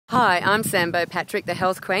Hi, I'm Sambo Patrick, the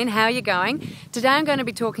Health Queen. How are you going? Today I'm going to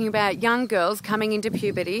be talking about young girls coming into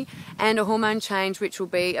puberty and a hormone change which will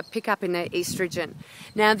be a pickup in their estrogen.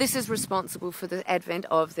 Now this is responsible for the advent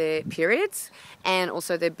of their periods, and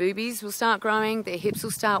also their boobies will start growing, their hips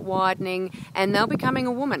will start widening, and they'll becoming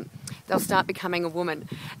a woman. They'll start becoming a woman.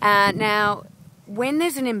 Now, when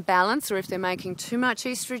there's an imbalance, or if they're making too much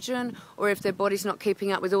estrogen, or if their body's not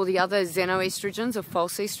keeping up with all the other xenoestrogens or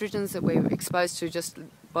false estrogens that we're exposed to just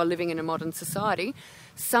by living in a modern society,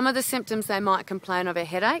 some of the symptoms they might complain of are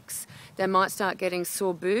headaches, they might start getting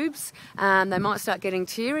sore boobs, they might start getting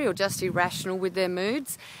teary or just irrational with their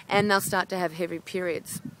moods, and they'll start to have heavy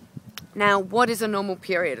periods. Now, what is a normal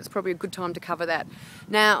period? It's probably a good time to cover that.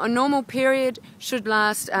 Now, a normal period should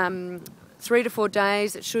last 3 to 4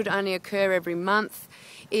 days. It should only occur every month.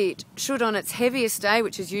 It should, on its heaviest day,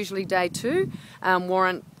 which is usually day 2,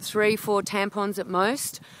 warrant 3-4 tampons at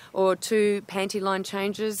most, or 2 panty line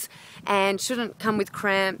changes, and shouldn't come with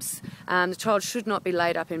cramps. The child should not be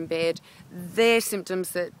laid up in bed. They're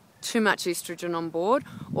symptoms that too much estrogen on board,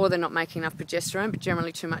 or they're not making enough progesterone, but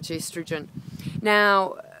generally too much estrogen.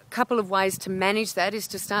 Now, a couple of ways to manage that is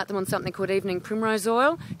to start them on something called evening primrose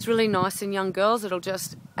oil. It's really nice in young girls. It'll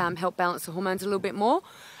just help balance the hormones a little bit more.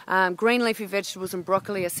 Green leafy vegetables and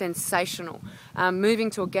broccoli are sensational. Moving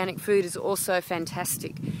to organic food is also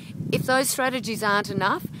fantastic. If those strategies aren't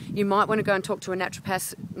enough, you might want to go and talk to a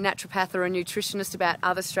naturopath or a nutritionist about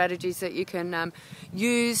other strategies that you can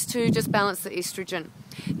use to just balance the estrogen.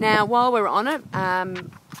 Now, while we're on it,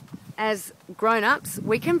 as grown-ups,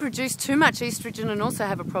 we can produce too much estrogen and also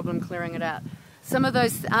have a problem clearing it out. Some of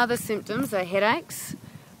those other symptoms are headaches,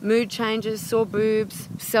 mood changes, sore boobs,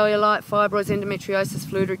 cellulite, fibroids, endometriosis,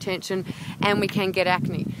 fluid retention, and we can get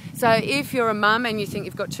acne. So if you're a mum and you think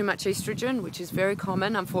you've got too much estrogen, which is very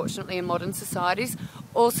common, unfortunately, in modern societies,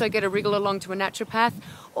 also get a wriggle along to a naturopath,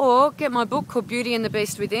 or get my book called Beauty and the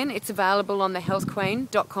Beast Within. It's available on the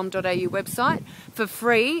healthqueen.com.au website for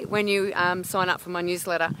free when you sign up for my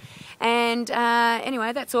newsletter. And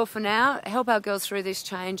anyway, that's all for now. Help our girls through this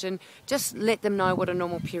change and just let them know what a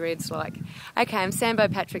normal period's like. Okay, I'm Sambo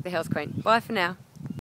Patrick, the Health Queen. Bye for now.